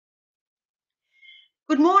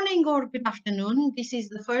Good morning or good afternoon. This is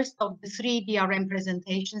the first of the 3 DRM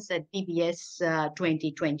presentations at DBS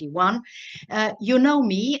 2021. You know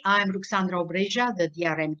me, I'm Ruxandra Obreja, the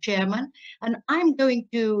DRM chairman, and I'm going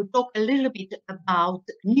to talk a little bit about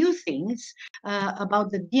new things,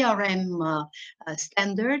 about the DRM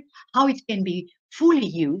standard, how it can be fully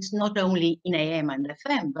used, not only in AM and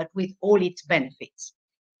FM, but with all its benefits.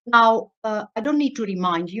 Now, I don't need to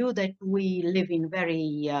remind you that we live in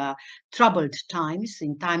very troubled times,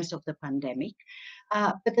 in times of the pandemic.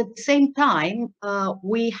 But at the same time,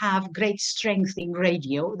 we have great strength in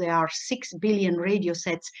radio. There are 6 billion radio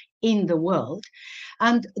sets in the world,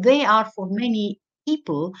 and they are for many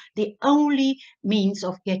people the only means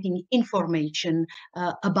of getting information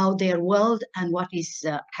about their world and what is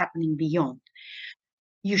happening beyond.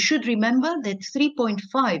 You should remember that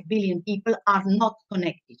 3.5 billion people are not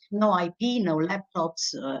connected. No IP, no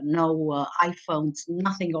laptops, no iPhones,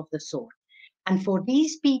 nothing of the sort. And for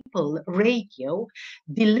these people, radio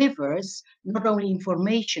delivers not only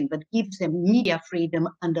information, but gives them media freedom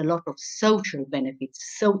and a lot of social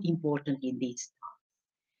benefits, so important in these times.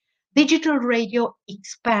 Digital radio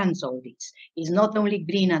expands all this, is not only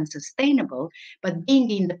green and sustainable, but being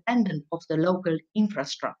independent of the local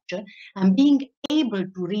infrastructure and being able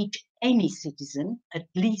to reach any citizen, at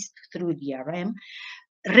least through DRM,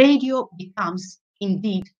 radio becomes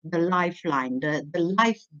indeed the lifeline, the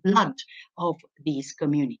lifeblood of these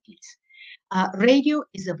communities. Radio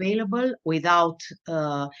is available without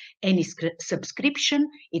any subscription,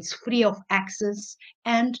 it's free of access,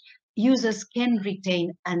 and users can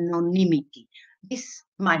retain anonymity. This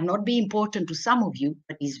might not be important to some of you,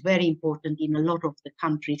 but is very important in a lot of the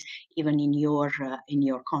countries, even in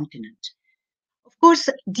your continent. Of course,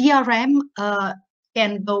 DRM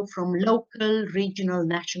can go from local, regional,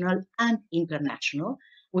 national, and international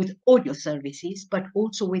with audio services, but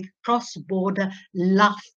also with cross-border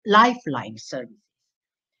lifeline services.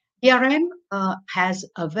 DRM has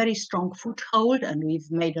a very strong foothold, and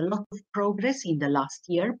we've made a lot of progress in the last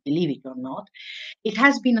year, believe it or not. It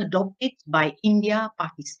has been adopted by India,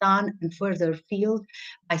 Pakistan, and further afield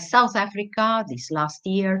by South Africa this last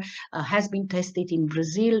year, has been tested in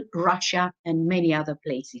Brazil, Russia, and many other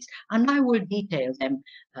places. And I will detail them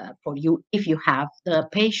for you if you have the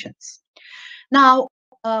patience. Now,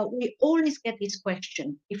 we always get this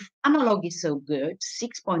question, if analog is so good,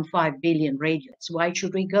 6.5 billion radios, why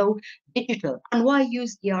should we go digital? And why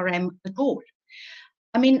use DRM at all?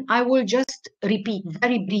 I mean, I will just repeat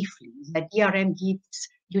very briefly that DRM gives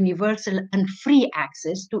universal and free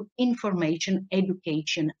access to information,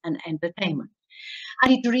 education, and entertainment.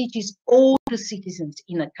 And it reaches all the citizens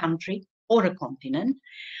in a country or a continent.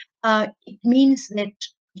 It means that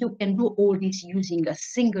you can do all this using a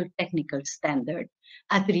single technical standard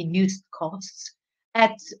at reduced costs,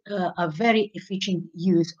 at a very efficient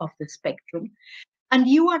use of the spectrum. And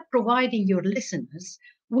you are providing your listeners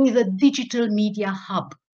with a digital media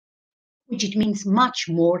hub, which it means much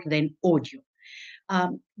more than audio.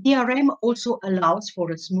 DRM also allows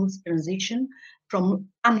for a smooth transition from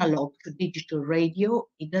analog to digital radio.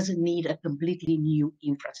 It doesn't need a completely new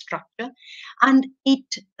infrastructure, and it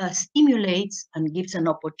stimulates and gives an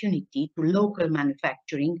opportunity to local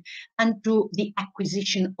manufacturing and to the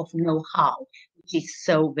acquisition of know-how, which is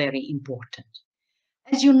so very important.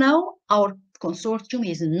 As you know, our consortium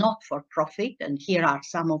is not for profit, and here are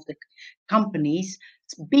some of the companies,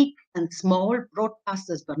 big and small,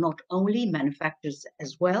 broadcasters, but not only, manufacturers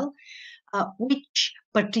as well, which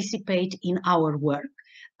participate in our work.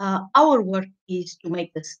 Our work is to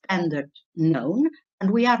make the standard known,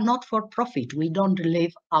 and we are not for profit. We don't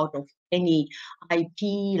live out of any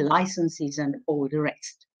IP licenses and all the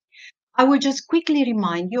rest. I will just quickly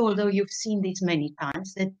remind you, although you've seen this many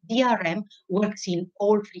times, that DRM works in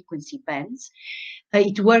all frequency bands.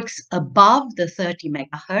 It works above the 30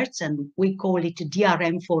 megahertz, and we call it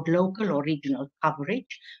DRM for local or regional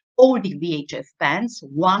coverage. All the VHF bands,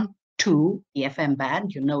 1, 2, the FM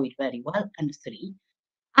band, you know it very well, and 3.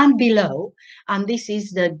 And below, and this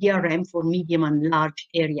is the DRM for medium and large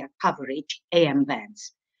area coverage, AM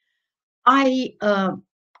bands. I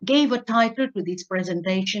gave a title to this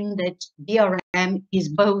presentation that DRM is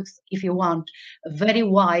both, if you want, very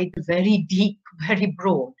wide, very deep, very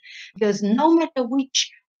broad, because no matter which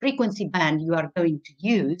frequency band you are going to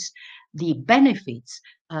use, the benefits,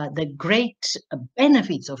 the great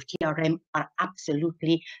benefits of DRM are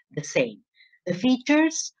absolutely the same. The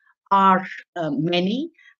features are many,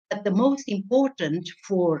 but the most important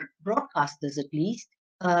for broadcasters at least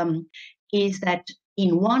is that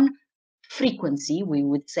in one frequency, we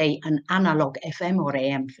would say an analog FM or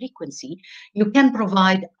AM frequency, you can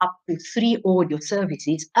provide up to 3 audio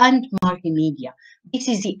services and multimedia. This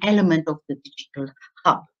is the element of the digital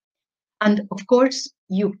hub. And of course,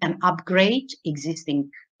 you can upgrade existing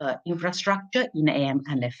infrastructure in AM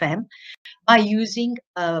and FM by using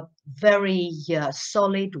a very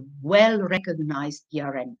solid, well-recognized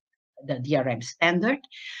DRM, the DRM standard.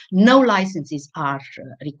 No licenses are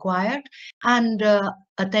required. And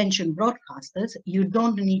attention broadcasters, you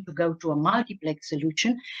don't need to go to a multiplex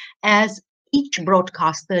solution, as each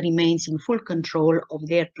broadcaster remains in full control of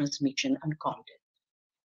their transmission and content.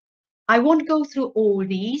 I won't go through all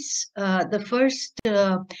these. The first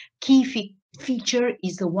key feature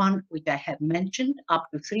is the one which I have mentioned, up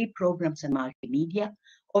to 3 programs and multimedia,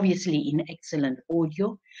 obviously in excellent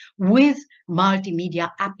audio, with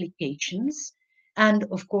multimedia applications, and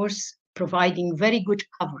of course, providing very good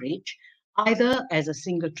coverage, either as a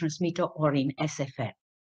single transmitter or in SFM.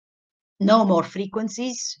 No more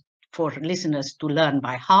frequencies for listeners to learn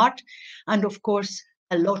by heart, and of course,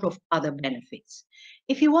 a lot of other benefits.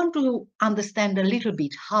 If you want to understand a little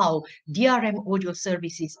bit how DRM audio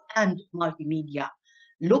services and multimedia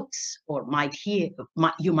looks, or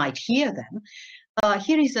you might hear them,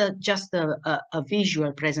 here is just a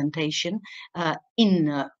visual presentation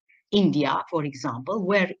in India, for example,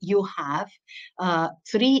 where you have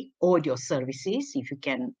 3 audio services, if you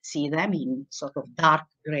can see them in sort of dark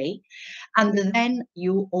gray, and then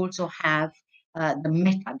you also have the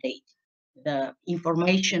metadata, the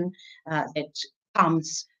information that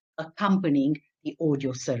comes accompanying the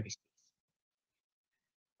audio services.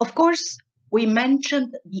 Of course, we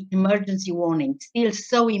mentioned the emergency warning, still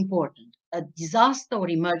so important. A disaster or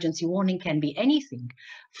emergency warning can be anything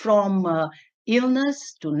from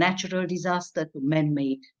illness to natural disaster to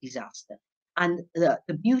man-made disaster. And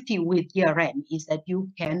the beauty with DRM is that you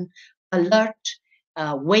can alert,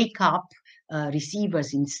 wake up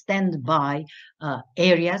receivers in standby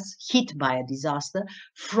areas hit by a disaster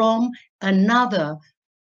from another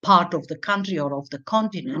part of the country or of the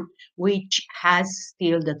continent, which has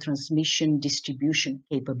still the transmission distribution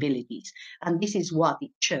capabilities. And this is what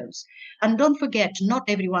it shows. And don't forget, not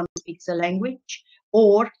everyone speaks the language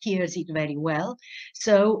or hears it very well.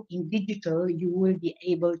 So in digital, you will be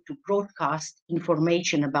able to broadcast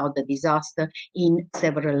information about the disaster in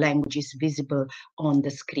several languages visible on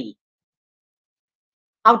the screen.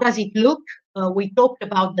 How does it look? We talked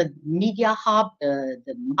about the media hub,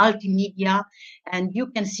 the multimedia, and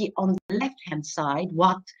you can see on the left-hand side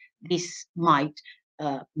what this might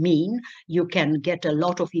mean. You can get a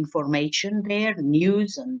lot of information there,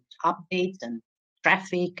 news and updates and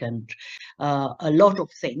traffic and a lot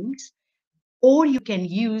of things. Or you can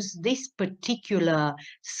use this particular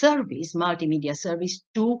service, multimedia service,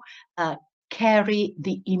 to carry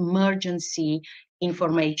the emergency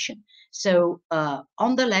information. So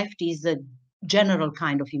on the left is the general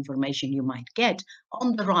kind of information you might get.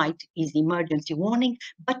 On the right is the emergency warning,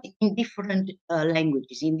 but in different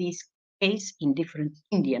languages, in this case, in different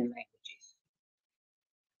Indian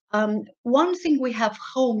languages. One thing we have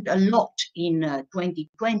honed a lot in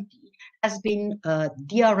 2020 has been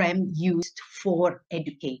DRM used for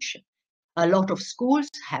education. A lot of schools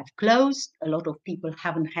have closed, a lot of people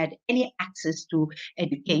haven't had any access to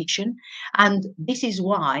education, and this is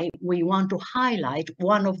why we want to highlight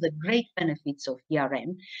one of the great benefits of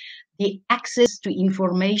DRM, the access to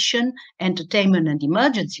information, entertainment and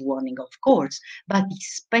emergency warning, of course, but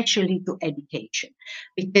especially to education,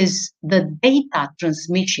 because the data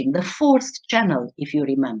transmission, the fourth channel, if you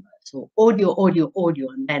remember, so audio, audio, audio,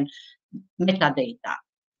 and then metadata,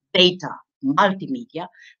 data, multimedia,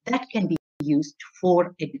 that can be used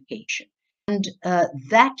for education. And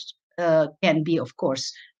that can be, of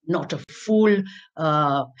course, not a full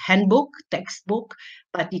handbook, textbook,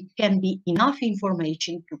 but it can be enough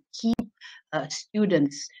information to keep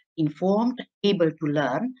students informed, able to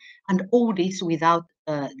learn, and all this without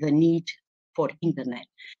the need for internet.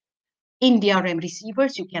 In DRM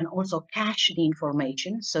receivers, you can also cache the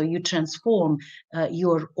information, so you transform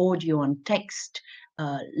your audio and text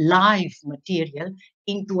live material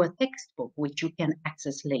into a textbook, which you can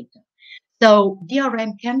access later. So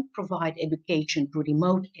DRM can provide education to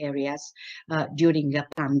remote areas during a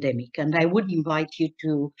pandemic. And I would invite you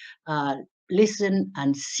to listen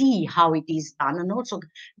and see how it is done, and also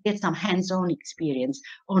get some hands-on experience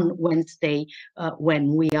on Wednesday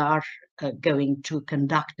when we are going to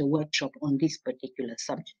conduct a workshop on this particular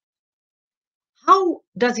subject. How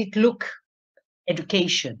does it look,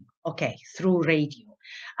 education? Okay, through radio.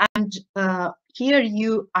 And here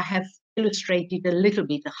I have illustrate it a little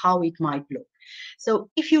bit how it might look. So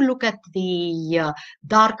if you look at the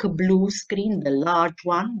dark blue screen, the large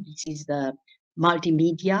one, this is the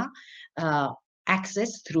multimedia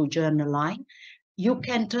access through Journal Line. You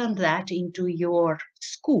can turn that into your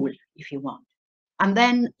school if you want. And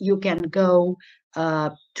then you can go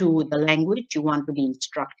to the language you want to be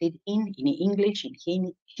instructed in English,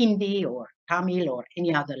 in Hindi or Tamil or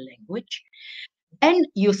any other language. Then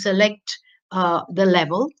you select the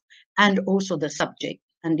level and also the subject.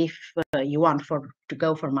 And if you want to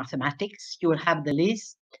go for mathematics, you will have the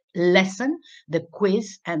list, lesson, the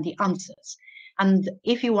quiz, and the answers. And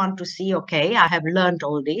if you want to see, okay, I have learned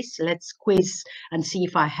all this, let's quiz and see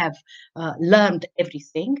if I have learned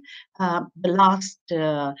everything. The last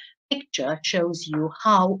picture shows you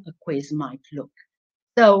how a quiz might look.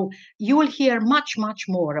 So you will hear much, much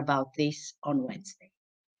more about this on Wednesday.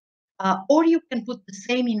 Or you can put the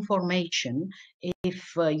same information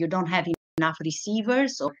if you don't have enough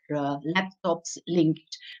receivers or laptops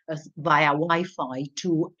linked via Wi-Fi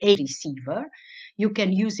to a receiver. You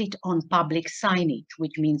can use it on public signage,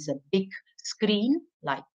 which means a big screen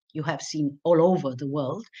like you have seen all over the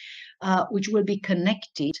world, which will be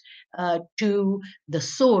connected to the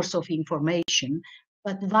source of information,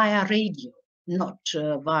 but via radio, not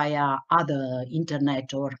via other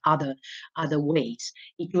internet or other ways.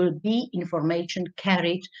 It will be information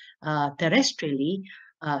carried terrestrially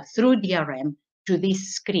through DRM to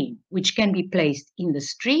this screen, which can be placed in the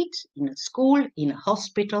street, in a school, in a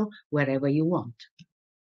hospital, wherever you want.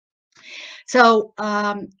 So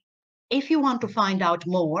if you want to find out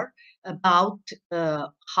more about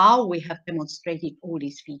how we have demonstrated all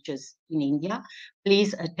these features in India,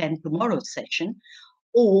 please attend tomorrow's session,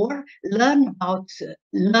 or learn about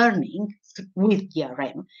learning with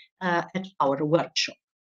DRM at our workshop.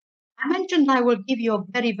 I mentioned I will give you a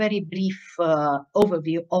very, very brief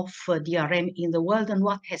overview of DRM in the world and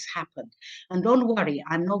what has happened. And don't worry,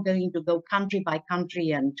 I'm not going to go country by country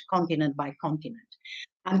and continent by continent.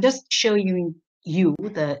 I'm just showing you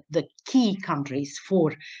the key countries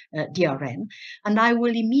for DRM. And I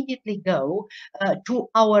will immediately go to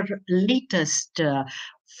our latest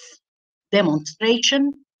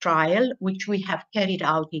demonstration trial, which we have carried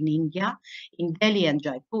out in India, in Delhi and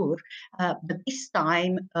Jaipur, but this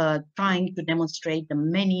time trying to demonstrate the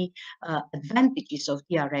many advantages of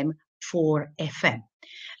DRM for FM.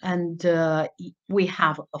 And we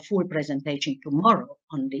have a full presentation tomorrow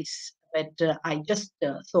on this, but I just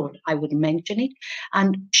thought I would mention it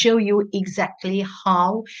and show you exactly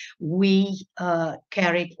how we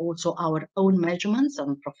carried also our own measurements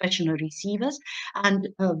on professional receivers. And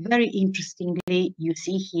very interestingly, you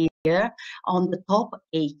see here on the top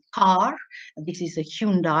a car. This is a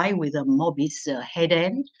Hyundai with a Mobis head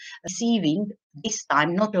end, receiving this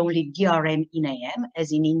time not only DRM in AM,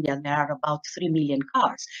 as in India there are about 3 million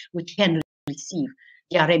cars which can receive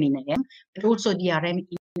DRM in AM, but also DRM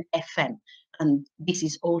in FM. And this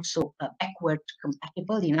is also backward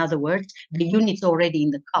compatible. In other words, the units already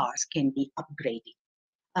in the cars can be upgraded.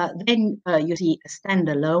 Then you see a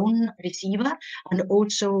standalone receiver and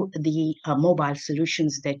also the mobile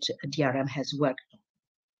solutions that DRM has worked on.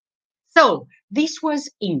 So this was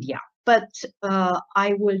India. But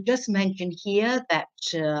I will just mention here that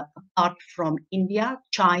apart from India,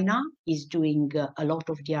 China is doing a lot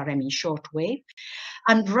of DRM in shortwave,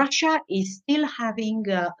 and Russia is still having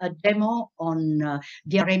a demo on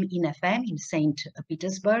DRM in FM in St.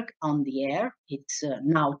 Petersburg on the air. It's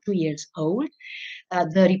now 2 years old.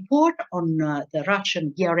 The report on the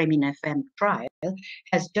Russian DRM in FM trial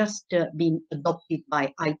has just been adopted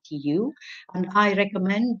by ITU, and I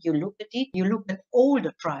recommend you look at it. You look at all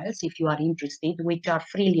the trials if you are interested, which are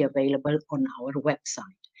freely available on our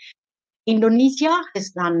website. Indonesia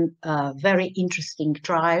has done very interesting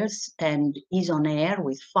trials and is on air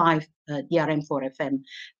with 5 DRM for FM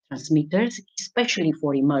transmitters, especially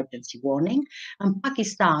for emergency warning. And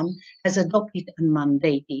Pakistan has adopted and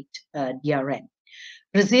mandated DRM.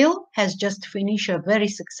 Brazil has just finished a very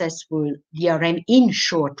successful DRM in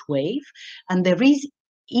shortwave, and there is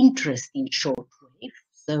interest in shortwave.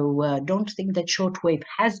 So don't think that shortwave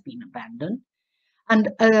has been abandoned.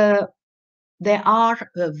 And there are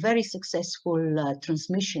very successful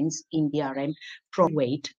transmissions in DRM from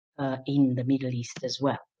Kuwait in the Middle East as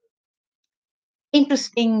well.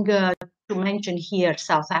 Interesting to mention here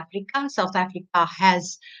South Africa. South Africa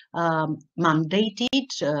has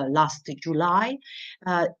mandated last July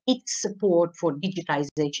its support for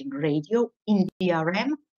digitization radio in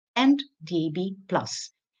DRM and DAB+.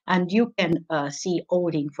 And you can see all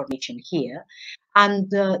the information here. And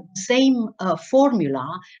the same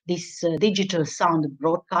formula, this digital sound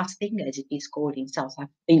broadcasting, as it is called in South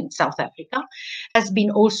Africa, has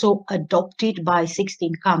been also adopted by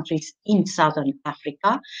 16 countries in Southern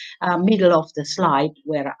Africa, middle of the slide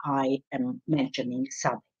where I am mentioning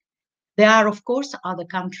SADC. There are, of course, other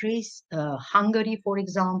countries, Hungary, for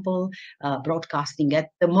example, broadcasting at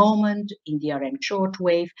the moment in DRM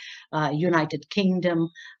shortwave, United Kingdom,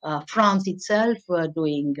 France itself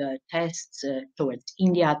doing tests towards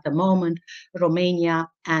India at the moment, Romania,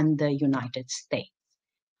 and the United States.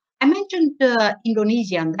 I mentioned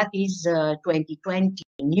Indonesia, and that is 2020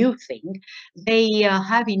 new thing. They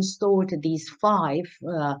have installed these 5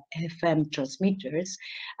 FM transmitters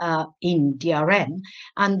in DRM,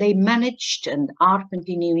 and they managed and are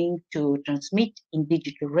continuing to transmit in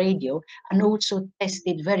digital radio, and also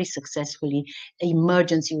tested very successfully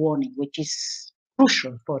emergency warning, which is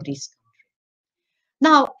crucial for this.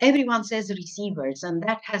 Now, everyone says receivers, and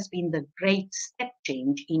that has been the great step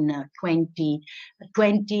change in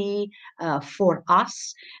 2020 for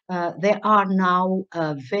us. There are now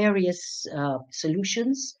various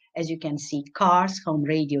solutions, as you can see, cars, home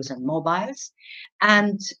radios, and mobiles.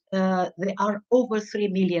 And there are over 3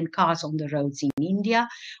 million cars on the roads in India,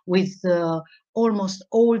 with almost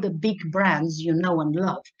all the big brands you know and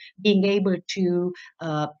love being able to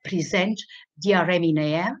present DRM in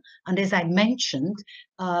AM. And as I mentioned,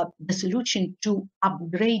 the solution to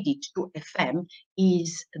upgrade it to FM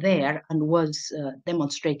is there and was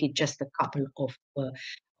demonstrated just a couple of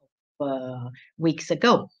weeks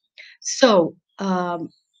ago. So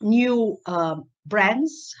new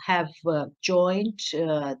brands have joined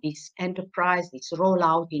this enterprise, this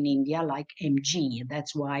rollout in India, like MG.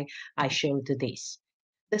 That's why I showed this.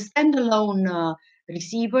 The standalone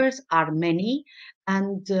receivers are many,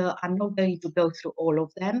 and I'm not going to go through all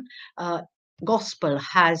of them. Gospel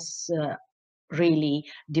has really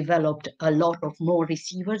developed a lot of more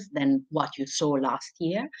receivers than what you saw last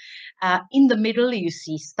year. In the middle, you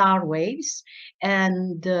see star waves,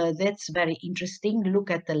 and that's very interesting. Look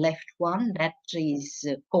at the left one, that is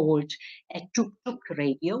called a tuk-tuk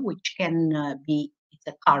radio, which can be, it's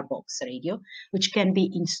a car box radio, which can be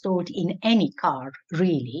installed in any car,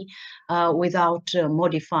 really, without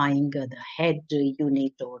modifying the head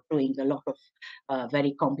unit or doing a lot of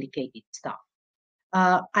very complicated stuff.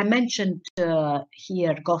 I mentioned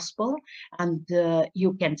here gospel, and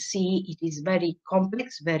you can see it is very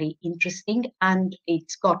complex, very interesting, and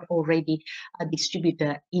it's got already a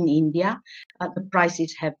distributor in India. The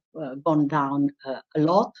prices have gone down a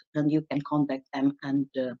lot, and you can contact them and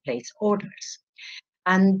place orders.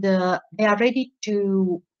 And they are ready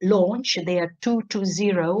to launch their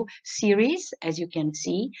 220 series, as you can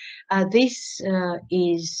see. This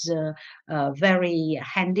is very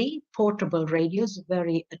handy, portable radios,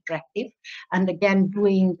 very attractive, and again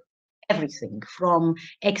doing everything from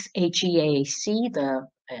XHEAC, the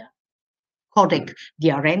codec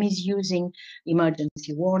DRM is using,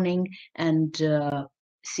 emergency warning, and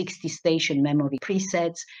 60 station memory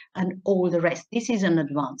presets, and all the rest. This is an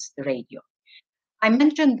advanced radio. I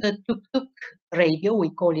mentioned the tuk-tuk radio,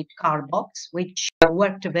 we call it car box, which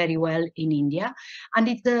worked very well in India. And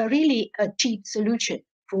it's really a cheap solution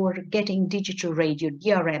for getting digital radio,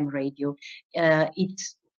 DRM radio.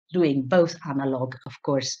 It's doing both analog, of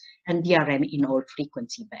course, and DRM in all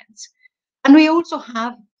frequency bands. And we also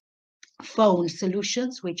have phone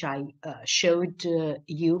solutions, which I showed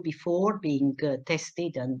you before, being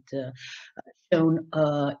tested and shown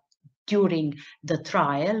during the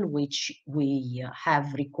trial, which we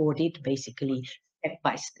have recorded basically step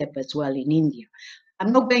by step as well in India.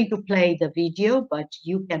 I'm not going to play the video, but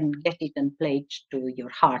you can get it and play it to your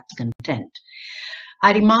heart's content.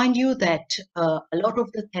 I remind you that a lot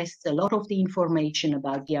of the tests, a lot of the information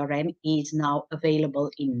about DRM is now available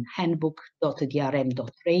in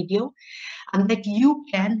handbook.drm.radio, and that you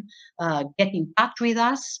can get in touch with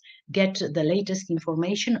us, get the latest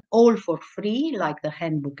information, all for free, like the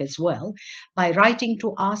handbook as well, by writing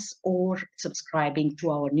to us or subscribing to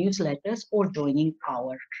our newsletters or joining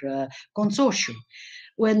our consortium.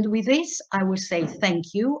 And with this, I will say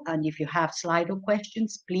thank you. And if you have Slido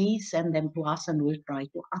questions, please send them to us and we'll try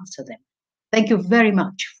to answer them. Thank you very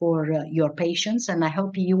much for your patience, and I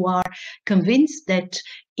hope you are convinced that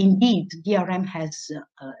indeed DRM has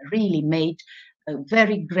really made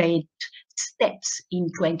very great steps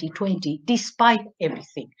in 2020, despite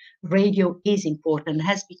everything. Radio is important,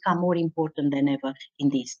 has become more important than ever in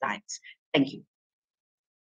these times. Thank you.